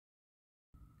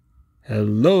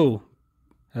Hello,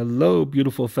 hello,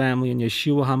 beautiful family in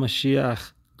Yeshua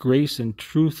HaMashiach. Grace and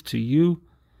truth to you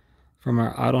from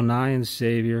our Adonai and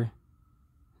Savior,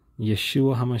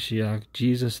 Yeshua HaMashiach,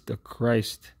 Jesus the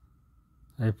Christ.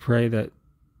 I pray that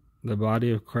the body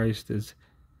of Christ is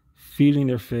feeding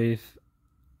their faith,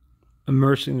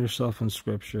 immersing themselves in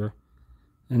Scripture,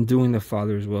 and doing the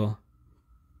Father's will.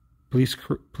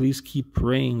 Please keep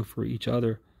praying for each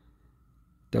other,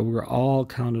 that we're all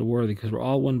counted worthy, because we're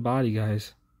all one body,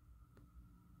 guys.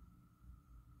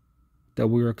 That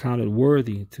we are counted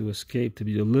worthy to escape, to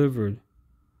be delivered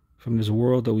from this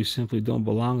world that we simply don't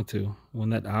belong to,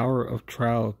 when that hour of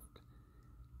trial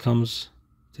comes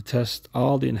to test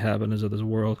all the inhabitants of this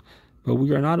world. But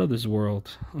we are not of this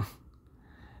world.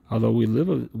 Although we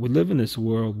live in this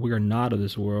world, we are not of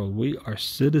this world. We are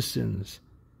citizens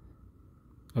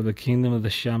of the kingdom of the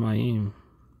Shamayim.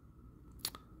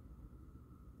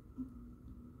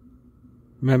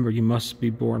 Remember, you must be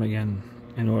born again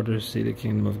in order to see the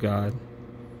kingdom of God.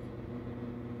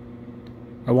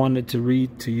 I wanted to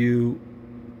read to you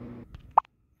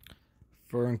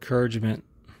for encouragement,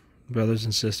 brothers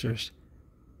and sisters,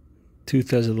 2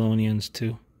 Thessalonians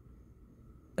 2.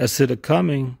 As to the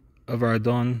coming of our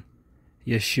Adon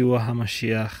Yeshua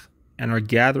HaMashiach and our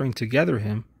gathering together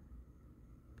him,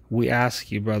 we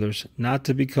ask you, brothers, not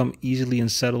to become easily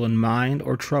unsettled in mind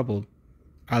or troubled,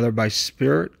 either by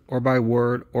spirit or by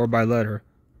word or by letter,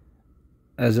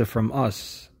 as if from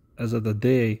us, as of the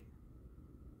day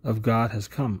of God has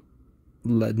come.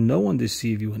 Let no one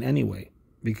deceive you in any way,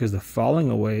 because the falling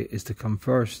away is to come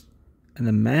first, and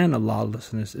the man of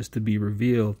lawlessness is to be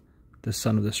revealed, the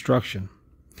son of destruction,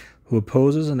 who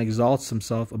opposes and exalts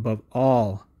himself above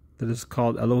all that is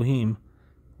called Elohim,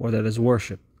 or that is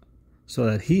worshipped, so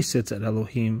that he sits at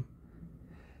Elohim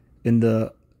in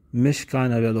the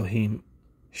Mishkan of Elohim,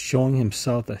 showing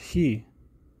himself that he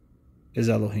is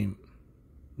Elohim.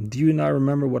 Do you not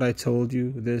remember what I told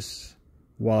you this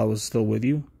while I was still with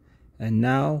you? And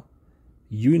now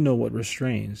you know what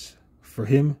restrains, for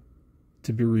him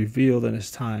to be revealed in his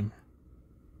time.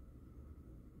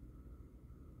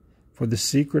 For the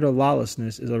secret of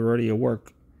lawlessness is already at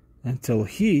work, until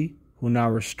he who now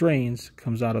restrains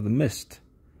comes out of the mist.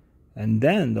 And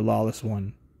then the lawless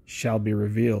one shall be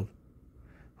revealed,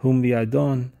 whom the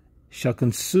Adon shall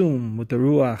consume with the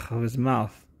Ruach of his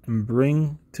mouth, and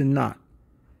bring to naught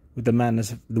with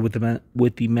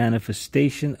the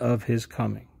manifestation of his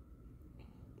coming.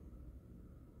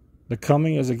 The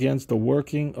coming is against the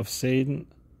working of Satan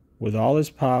with all his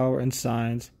power and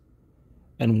signs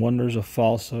and wonders of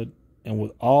falsehood, and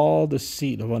with all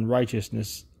deceit of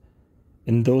unrighteousness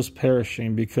in those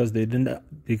perishing, because they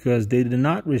did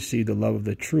not receive the love of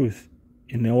the truth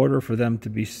in order for them to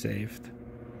be saved.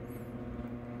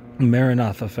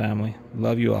 Maranatha, family.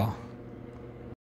 Love you all.